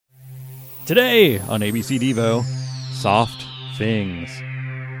Today on ABC Devo, Soft Things.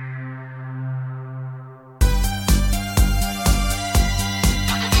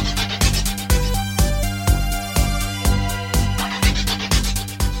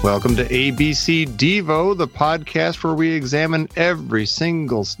 Welcome to ABC Devo, the podcast where we examine every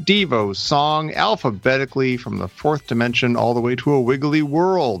single Devo song alphabetically from the fourth dimension all the way to a wiggly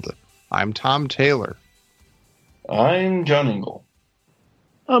world. I'm Tom Taylor. I'm John Engel.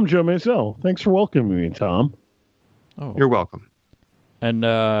 I'm Joe Mazel. Thanks for welcoming me, Tom. Oh, You're welcome. And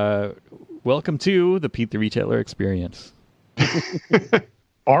welcome to the Pete the Retailer experience.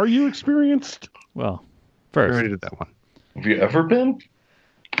 Are you experienced? Well, I first, already did that one. Have you ever been?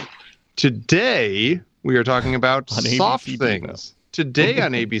 Today, we are talking about On soft ABC things. Today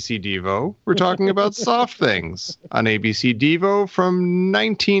on ABC Devo, we're talking about soft things on ABC Devo from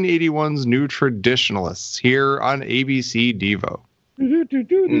 1981's New Traditionalists here on ABC Devo.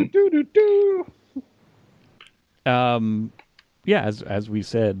 yeah, as we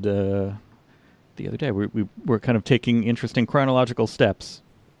said the other day, we're kind of taking interesting chronological steps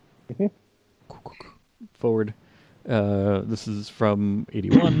forward. This is from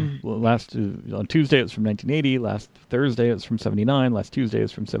 81. On Tuesday it was from 1980. Last Thursday it was from 79. Last Tuesday it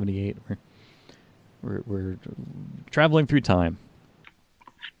was from 78. We're traveling through time.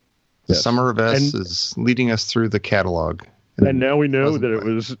 The Yes. Summer of S And- is leading us through the catalog. And now we know Wasn't that it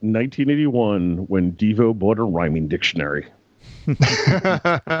quite. was 1981 when Devo bought a rhyming dictionary.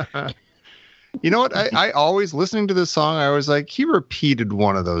 You know what? I always, listening to this song, I was like, he repeated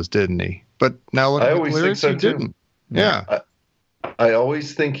one of those, didn't he? But now looking I at the always think lyrics, so, he too. didn't. Yeah. I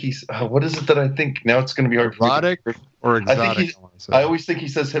always think he's. What is it that I think? Now it's going to be hard. Erotic or I think exotic? he's. I wanna say. I always think he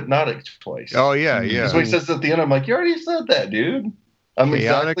says hypnotic twice. Oh, yeah, yeah. Because when he says at the end, I'm like, you already said that, dude. I'm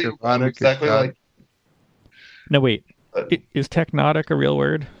Chaotic, I'm erotic, exactly exotic. like. No, wait. Uh, Is technotic a real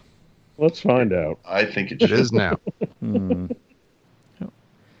word? Let's find out. I think it It should. is now. Hmm.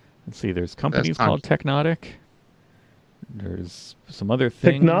 Let's see. There's companies Tom. called Technotic. There's some other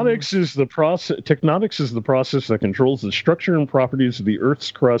things. Tectonics is the process. Tectonics is the process that controls the structure and properties of the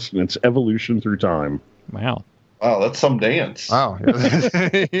Earth's crust and its evolution through time. Wow. Wow, that's some dance. Wow.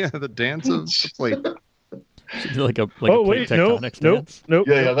 Yeah, the dance of sleep. like a oh wait, tectonics nope, dance.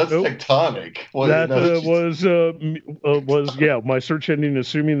 Yeah, that's nope. tectonic. Well, That no, it's just- was my search engine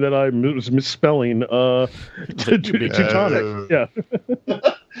assuming that I was misspelling Teutonic. Yeah.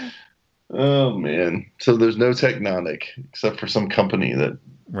 Oh man. So there's no tectonic except for some company that.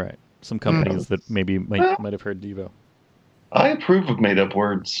 Right. Some companies that maybe might have heard Devo. I approve of made-up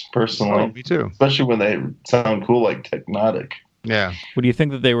words personally, Oh, me too. especially when they sound cool, like technotic. Yeah. What do you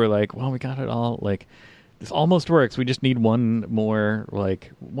think that they were like? Well, we got it all. Like this almost works. We just need one more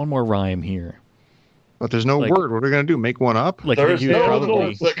rhyme here. But there's no Like- word. What are we going to do? Make one up? Like There's he was no other probably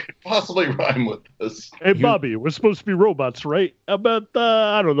words that could possibly rhyme with this. Hey, Bobby, we're supposed to be robots, right? But,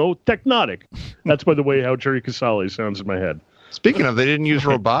 I don't know, Tectonic. That's, by the way, how Jerry Casale sounds in my head. Speaking of, they didn't use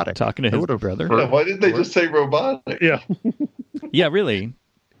robotic. talking to They his would've brother. heard- Yeah, why didn't they just say robotic? Yeah. Yeah, really.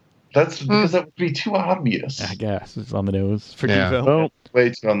 That's because that would be too obvious. I guess it's on the nose for Yeah. Devo. Well, Way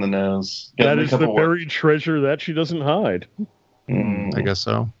too on the nose. Gotta that make is up the a word. buried treasure that she doesn't hide. I guess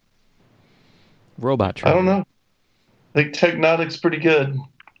so. Robot. I don't know. I think Technotic's pretty good.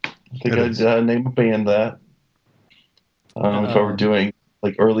 I think It I'd is. name a band that. If I were doing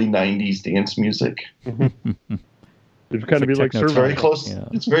like early '90s dance music. It'd kind of be like Techno- It's very Survivor. close. Yeah.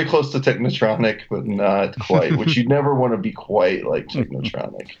 It's very close to Technotronic, but not quite. Which you never want to be quite like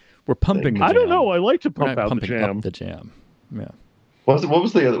Technotronic. We're pumping. The I don't jam. know. I like to We're pump not out the pumping jam. up the jam. Yeah. What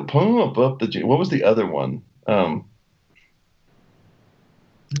was the other? Pump up the. What was the other one?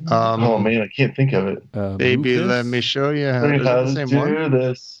 Oh man, I can't think of it. Baby, Move let This? me show you how Tell to me do how the to same do one.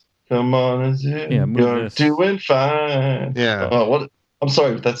 this. Come on, is it? Yeah, move You're this. doing fine. Yeah. Oh, what? I'm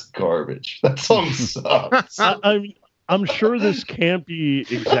sorry, but that's garbage. That song sucks. I'm sure this can't be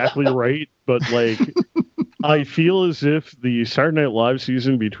exactly right, but like I feel as if the Saturday Night Live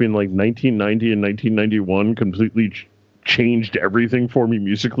season between like 1990 and 1991 completely changed everything for me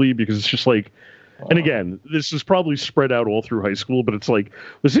musically, because it's just like, and again, this is probably spread out all through high school, but it's like,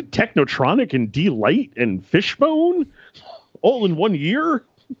 was it Technotronic and D-Light and Fishbone all in one year?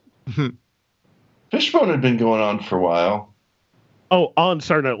 Fishbone had been going on for a while. Oh, on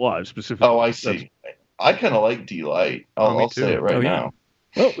Saturday Night Live specifically. Oh, I see. I kind of like D-Light. Oh, me I'll say too. it right Oh, yeah. now.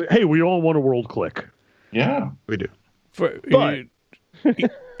 Well, hey, we all want a world click. Yeah. We do. But-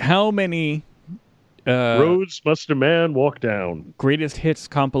 How many Roads must a man walk down. greatest hits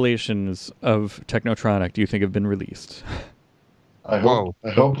compilations of Technotronic do you think have been released? I hope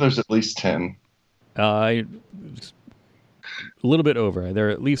there's at least 10. I a little bit over. There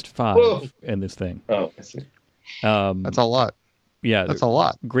are at least 5 Whoa. in this thing. Oh, I see. That's a lot. Yeah, That's a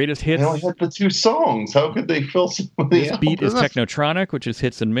lot. greatest They hits. only had the 2 songs. How could they fill so many? Beat is Enough. Technotronic, which is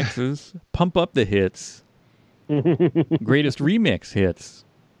hits and mixes. Pump Up the Hits. Greatest remix hits.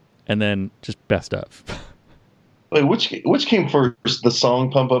 And then just best of. Wait, which came first? The song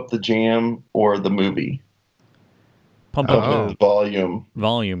 "Pump Up the Jam" or the movie? Pump Oh. Up the Volume.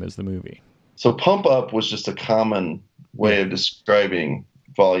 Volume is the movie. So "Pump Up" was just a common way of describing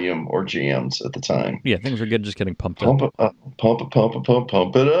volume or jams at the time. Yeah, things were good just getting pumped Pump up. it up, pump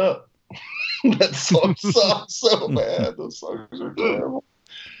it up. That song sucks so bad. Those songs are terrible.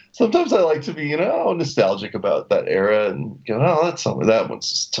 Sometimes I like to be, nostalgic about that era and go, oh,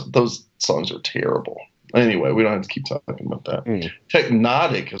 those songs are terrible. Anyway, we don't have to keep talking about that.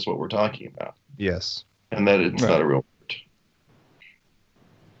 Technotic is what we're talking about, Yes. and that it's not a real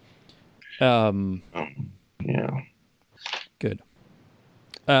word. Yeah. Good.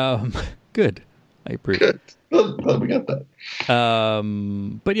 Good. I approve. Good. Glad we got that.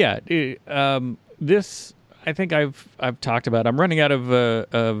 But yeah, this I think I've talked about. I'm running out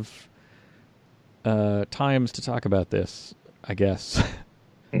of times to talk about this, I guess,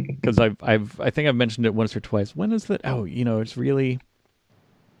 because I think I've mentioned it once or twice. When is that? Oh, it's really.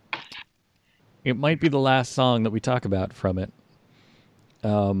 It might be the last song that we talk about from it.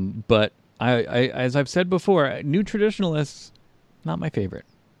 But I as I've said before, New Traditionalists, not my favorite.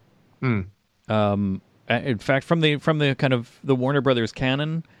 In fact, from the kind of the Warner Brothers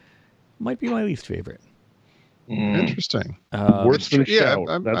canon, might be my least favorite. Interesting. Worse than yeah, Shout.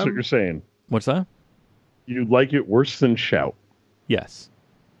 I'm- That's I'm- what you're saying. What's that? You like it worse than Shout. Yes,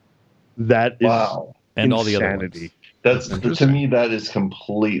 That is Wow. and all the other insanity. ones. That's to me, that is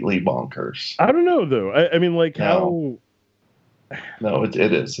completely bonkers. I don't know though. I mean, like No. how. No, it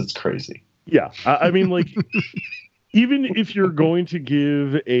is. It's crazy. Yeah, I mean, like, even if you're going to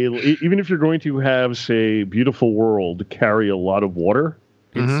have, say, Beautiful World carry a lot of water,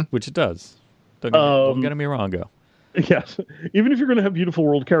 Which it does. Don't get me wrong, go. yes, even if you're going to have Beautiful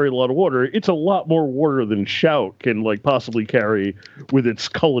World carry a lot of water, it's a lot more water than Shout can like possibly carry with its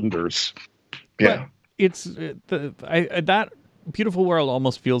colanders. Yeah. It's that Beautiful World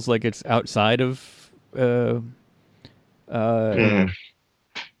almost feels like it's outside of.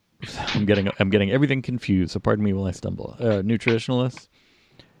 I'm getting everything confused. So pardon me while I stumble. New Traditionalists.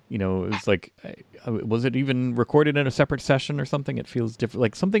 It's like, was it even recorded in a separate session or something? It feels different.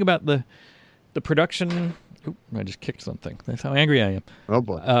 Like something about the production. Oop, I just kicked something. That's how angry I am. Oh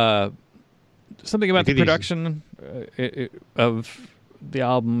boy. Something about Take the it easy. production of the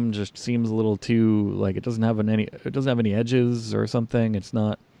album just seems a little too like it doesn't have any edges or something. It's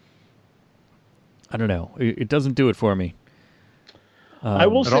not. I don't know. It doesn't do it for me. I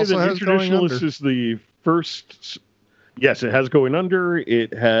will say also that New has Going Traditionalists Under. is the first. Yes, it has Going Under.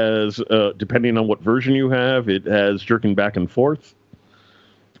 It has, depending on what version you have, it has Jerking Back and Forth.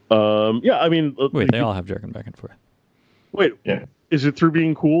 Yeah, I mean, Wait, they all have jerking back and forth. wait. Yeah. Is it Through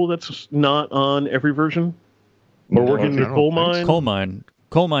Being Cool that's not on every version? Or No, Working I the don't Coal think Mine?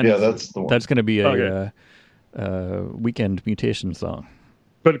 Coal Mine. Yeah, is, that's the one. That's going to be a Okay. Weekend Mutation song.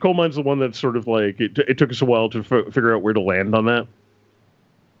 But Coal Mine's the one that's sort of like it took us a while to figure out where to land on that.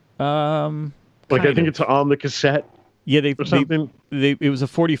 Like I kind think of. it's on the cassette Yeah, or something. it was a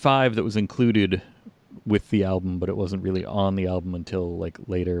 45 that was included with the album, but it wasn't really on the album until like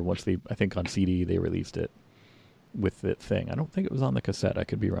later. Once I think on CD they released it with the thing. I don't think it was on the cassette. I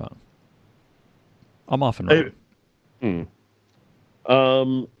could be wrong. I'm often wrong.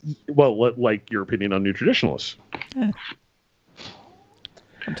 Well, like your opinion on New Traditionalists. I'm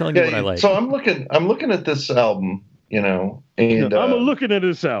telling you what I Yeah. like. So I'm looking at this album, and I'm looking at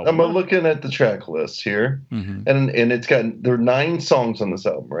this album. I'm looking at the track list here, Mhm. and there are 9 songs on this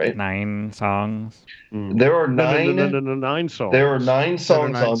album, right? 9 songs. There are 9. No, 9 songs. There are 9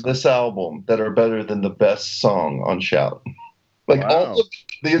 songs 9 on songs. this album that are better than the best song on Shout. Like Wow. all of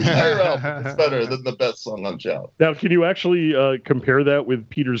the entire album is better than the best song on Shout. Now, can you actually compare that with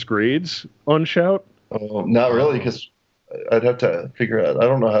Peter's grades on Shout? Oh, not really, because I'd have to figure out. I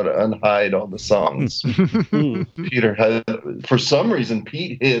don't know how to unhide all the songs. Peter had, for some reason,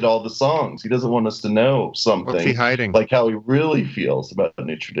 Pete hid all the songs. He doesn't want us to know What's he something hiding? like how he really feels about the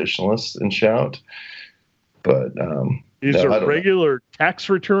New Traditionalists and Shout. But Is no, I a don't regular tax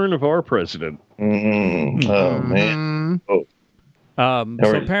return of our president. oh man, Mm,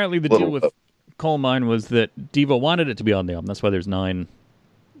 So apparently the deal little- with Coal Mine was that Devo wanted it to be on the album. That's why there's 9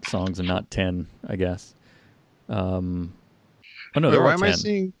 songs and not 10, I guess. Oh no, there why are am 10. I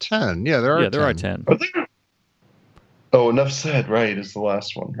seeing 10? Yeah, there are 10. There are 10. oh, Enough Said, right? Is the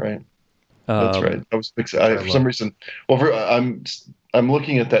last one, right? That's right. I was for some reason. Well, I'm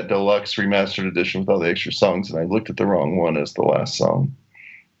looking at that deluxe remastered edition with all the extra songs, and I looked at the wrong one as the last song.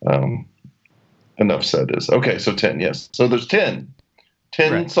 Enough said is okay. So 10, yes. So there's 10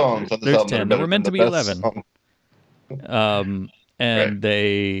 Right. songs on this There's album. 10. There were meant to be 11. And Right.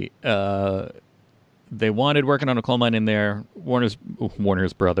 they wanted Working on a Coal Mine in there. Warner's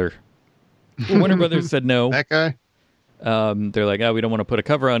brother. Warner Brothers said no. That guy? They're like, we don't want to put a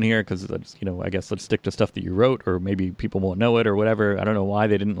cover on here because, I guess let's stick to stuff that you wrote, or maybe people won't know it or whatever. I don't know why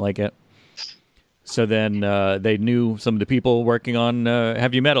they didn't like it. So then they knew some of the people working on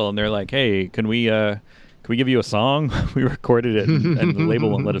heavy metal, and they're like, hey, can we give you a song? We recorded it, and the label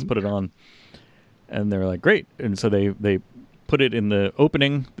won't let us put it on. And they're like, great. And so they put it in the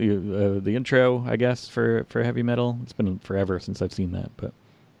opening, the intro, I guess, for heavy metal. It's been forever since I've seen that, but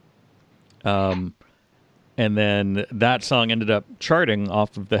and then that song ended up charting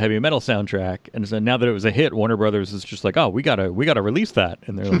off of the heavy metal soundtrack. And so now that it was a hit, Warner Brothers is just like, we gotta release that.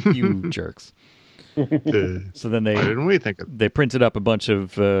 And they're like, you jerks. So then Why didn't we think of they printed up a bunch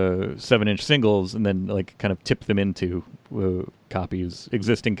of 7-inch singles and then like kind of tipped them into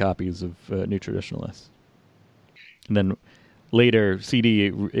existing copies of New Traditionalists. And then later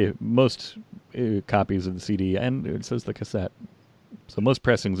most copies of the CD, and it says the cassette. So most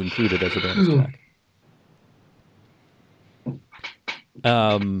pressings included as a bonus track.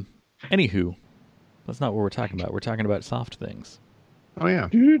 Anywho, that's not what we're talking about. We're talking about soft things. Oh, yeah.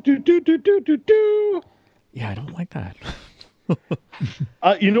 Yeah, I don't like that.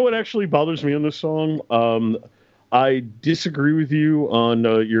 You know what actually bothers me on this song? I disagree with you on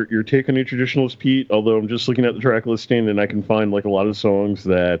your take on New Traditionalist, Pete, although I'm just looking at the track listing and I can find like a lot of songs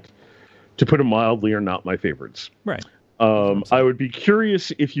that, to put it mildly, are not my favorites. Right. I would be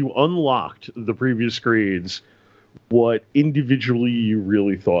curious if you unlocked the previous grades, what individually you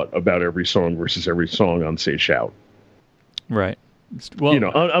really thought about every song versus every song on Say Shout. Right. Well,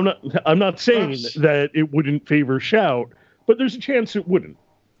 I'm not saying that it wouldn't favor Shout, but there's a chance it wouldn't.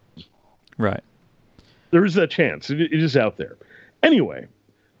 Right. There is that chance. It is out there. Anyway,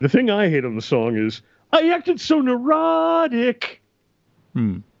 the thing I hate on the song is I acted so neurotic.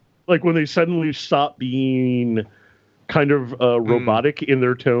 Like when they suddenly stop being kind of robotic in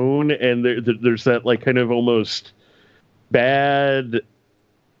their tone, and there's that like kind of almost bad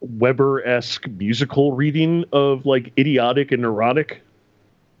Weber-esque musical reading of like idiotic and neurotic.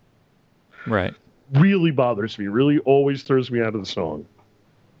 Right. Really bothers me. Really always throws me out of the song.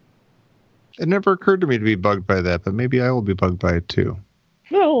 It never occurred to me to be bugged by that, but maybe I will be bugged by it too.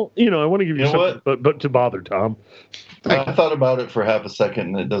 Well, I want to give you something, but to bother, Tom. I thought about it for half a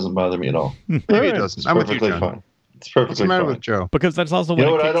second, and it doesn't bother me at all. Maybe it doesn't. It's I'm with you, perfectly John. fine. It's perfectly What's the matter fine. with Joe? Because that's also You when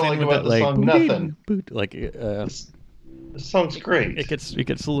know it what I kicks don't in like with about that, the like, song? Nothing. boot, like This song's great. it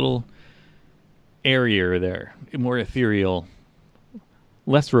gets a little airier there, more ethereal,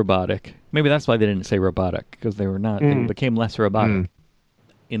 less robotic. Maybe that's why they didn't say robotic, because they were not. They became less robotic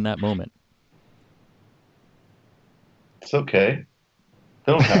in that moment. It's okay.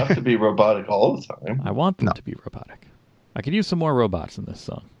 They don't have to be robotic all the time. I want them to be robotic. I could use some more robots in this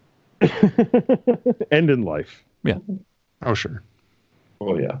song. And in life. Yeah. Oh, sure.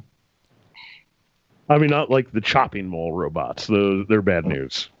 Oh yeah. I mean, not like the chopping mall robots. They're bad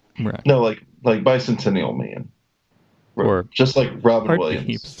news. Right. No, like Bicentennial Man. Or just like Robin Heart Williams.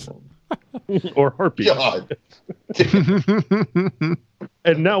 Beeps. Or heartbeat. God.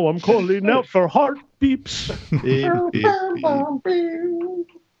 And now I'm calling out for heart beeps. Beep, beep, beep.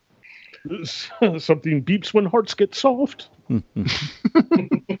 Something beeps when hearts get soft. Well,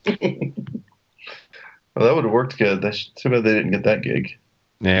 that would have worked good. Too bad they didn't get that gig.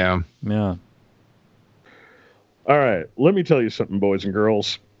 Yeah. Yeah. All right. Let me tell you something, boys and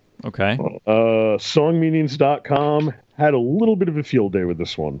girls. Okay. Songmeanings.com had a little bit of a field day with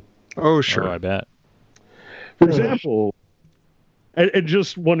this one. Oh, sure. Oh, I bet. For example, and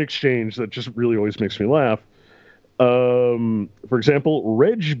just one exchange that just really always makes me laugh. For example,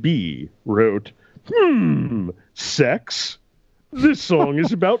 Reg B wrote, sex? This song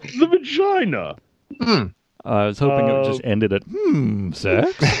is about the vagina. I was hoping it would just ended at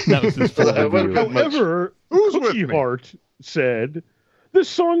sex. That was his full review. However, Who's with Cookie me? Heart said, this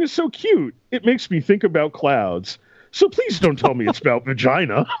song is so cute. It makes me think about clouds. So please don't tell me it's about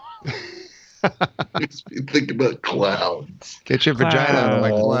vagina. Makes me think about clouds. Get your vagina out of my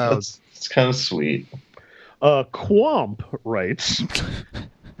clouds. It's kind of sweet. Quamp writes,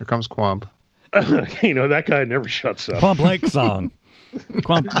 Here comes Quamp. that guy never shuts up. Quamp Lake song.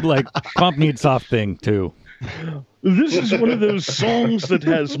 Quamp needs soft thing too. This is one of those songs that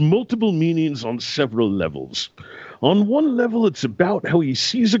has multiple meanings on several levels. On one level, it's about how he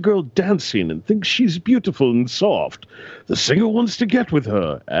sees a girl dancing and thinks she's beautiful and soft. The singer wants to get with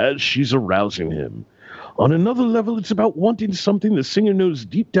her as she's arousing him. On another level, it's about wanting something the singer knows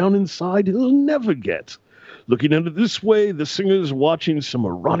deep down inside he'll never get. Looking at it this way, the singer is watching some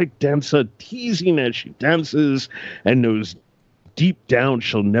erotic dancer teasing as she dances and knows deep down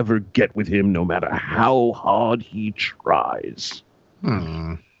she'll never get with him no matter how hard he tries.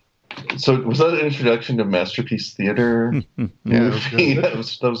 So was that an introduction to Masterpiece Theater movie? That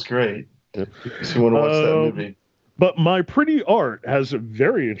was great. So you want to watch that movie? But My Pretty Art has a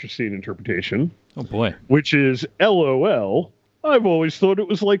very interesting interpretation. Oh boy. Which is LOL. I've always thought it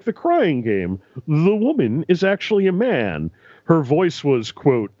was like the Crying Game. The woman is actually a man. Her voice was,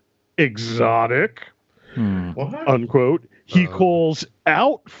 quote, exotic, unquote. He calls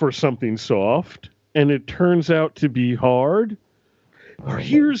out for something soft, and it turns out to be hard.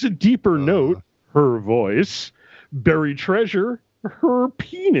 Here's a deeper note, her voice. Buried treasure, her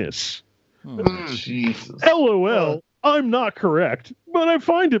penis. Jesus. LOL. I'm not correct, but I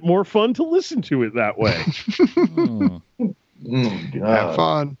find it more fun to listen to it that way. Have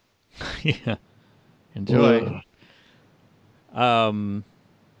fun. Yeah. Enjoy.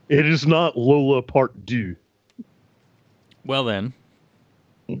 It is not Lola Part 2. Well then.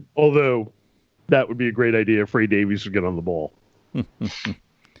 Although, that would be a great idea if Ray Davies would get on the ball.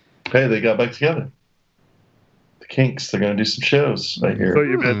 Hey, they got back together. The Kinks, they're going to do some shows right here. So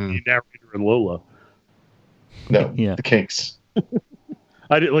you meant the narrator and Lola. No, Yeah. the Kinks.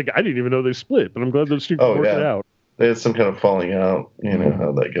 I didn't even know they split, but I'm glad those two worked it out. They had some kind of falling out. You know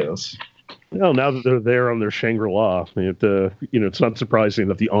how that goes. Well, now that they're there on their Shangri-La, it's not surprising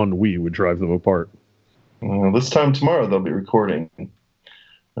that the ennui would drive them apart. This time tomorrow, they'll be recording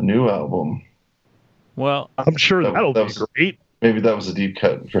a new album. Well, I'm sure that'll be great. Maybe that was a deep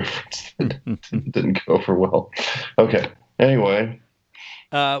cut reference that didn't go over well. Okay. Anyway.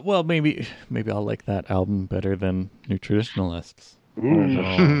 Well, maybe I'll like that album better than New Traditionalists. I feel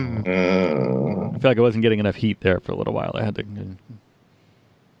like I wasn't getting enough heat there for a little while. I had to.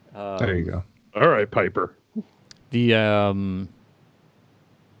 There you go. All right, Piper. Yeah,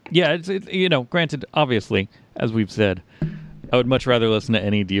 it's granted, obviously, as we've said, I would much rather listen to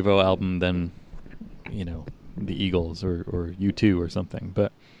any Devo album than, the Eagles or U2 or something.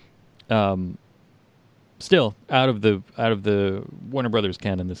 But still, out of the Warner Brothers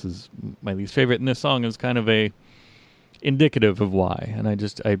canon, this is my least favorite, and this song is kind of a indicative of why. And I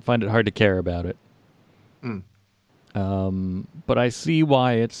find it hard to care about it. But I see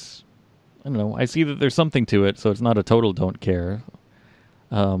why it's. I don't know. I see that there's something to it, so it's not a total don't care.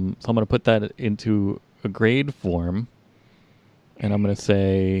 So I'm going to put that into a grade form, and I'm going to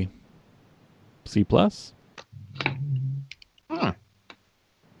say C+.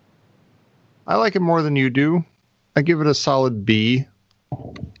 I like it more than you do. I give it a solid B.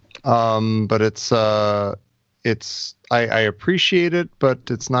 But it's I appreciate it, but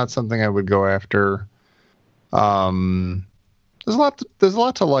it's not something I would go after. There's a lot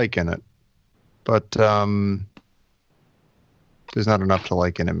to like in it, but there's not enough to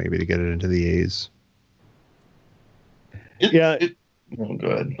like in it maybe to get it into the A's. Go ahead.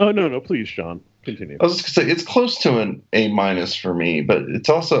 Oh no, please, John, continue. I was just gonna say it's close to an A- for me, but it's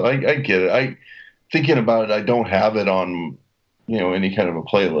also I get it. Thinking about it, I don't have it on any kind of a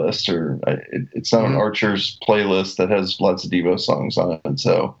playlist, or it's not on Archer's playlist that has lots of Devo songs on it.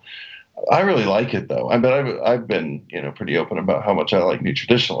 So I really like it though. I've been pretty open about how much I like New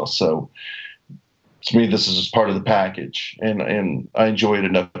Traditionalists. So to me, this is just part of the package, and I enjoy it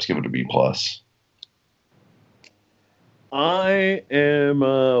enough to give it a B+. I am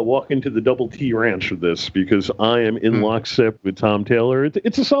walking to the Double T Ranch with this because I am in lockstep with Tom Taylor.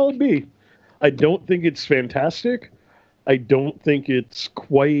 It's a solid B. I don't think it's fantastic. I don't think it's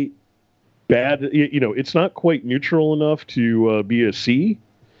quite bad. It's not quite neutral enough to be a C.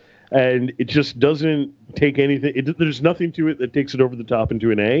 And it just doesn't take anything. There's nothing to it that takes it over the top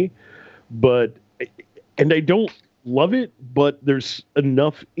into an A. And I don't love it, but there's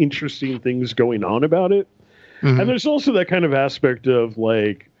enough interesting things going on about it. Mm-hmm. And there's also that kind of aspect of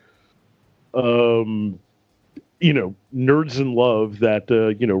nerds in love that,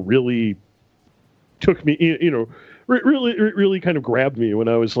 really took me, really kind of grabbed me when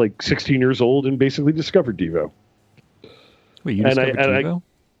I was 16 years old and basically discovered Devo. Wait, you discovered Devo? I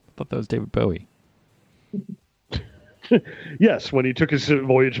thought that was David Bowie. Yes, when he took his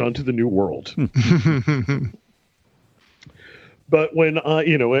voyage onto the New World. But when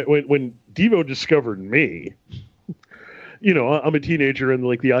when Devo discovered me, I'm a teenager, and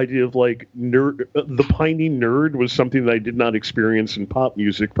the idea of the pining nerd was something that I did not experience in pop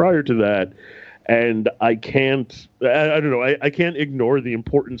music prior to that. and I can't. I don't know. I can't ignore the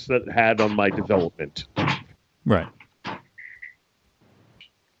importance that it had on my development, Right.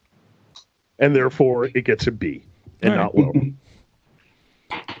 and therefore it gets a B and not low.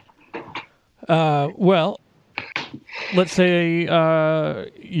 Well, let's say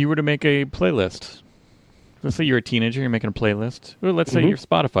you were to make a playlist. Let's say you're a teenager, you're making a playlist. Or let's say you're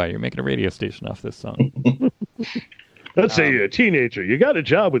Spotify, you're making a radio station off this song. Let's say you're a teenager. You got a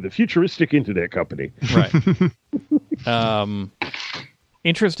job with a futuristic internet company. Right.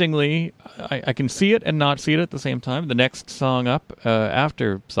 Interestingly, I can see it and not see it at the same time. The next song up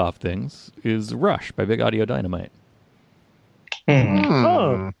after Soft Things is Rush by Big Audio Dynamite.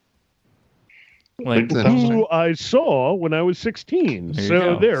 Oh. Like, That's interesting. Who I saw when I was 16. There you So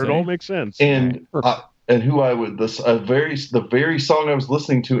go. there, it See? all makes sense. And who I would the very song I was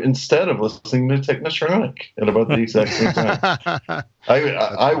listening to instead of listening to Technotronic at about the exact same time.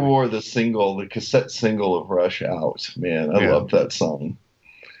 I wore the cassette single of Rush out. Man, I loved that song.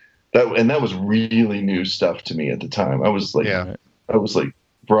 That was really new stuff to me at the time. I was like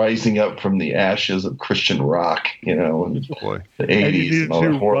rising up from the ashes of Christian rock, in the And 80s you needed and all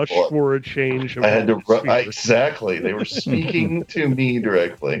to that rush horrible. for a change. Of I had to speakers. exactly. They were speaking to me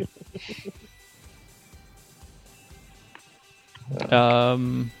directly. All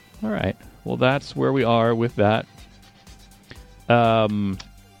right. Well, that's where we are with that. We're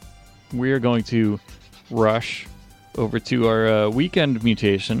going to rush over to our weekend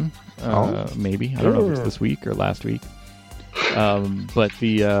mutation. Maybe. I don't know if it's this week or last week. But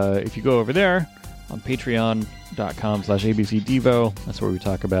if you go over there on patreon.com/abcdevo, that's where we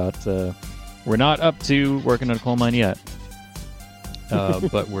talk about, we're not up to working on a coal mine yet.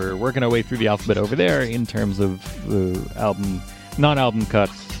 But we're working our way through the alphabet over there in terms of non-album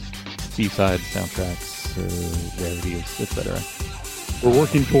cuts, B-sides, soundtracks, rarities, etc. We're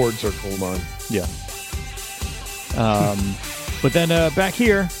working towards our coal mine. Yeah. But then back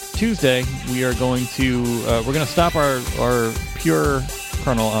here, Tuesday, we are going to we're going to stop our pure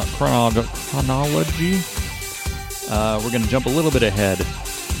chronology. We're going to jump a little bit ahead,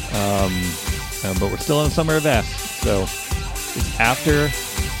 but we're still in Summer of S, so it's after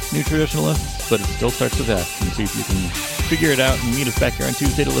New Traditionalists, but it still starts with S. And see if you can figure it out and meet us back here on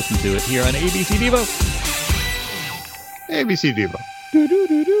Tuesday to listen to it here on ABC Devo. ABC Devo. Do, do,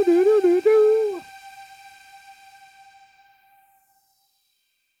 do, do, do, do, do.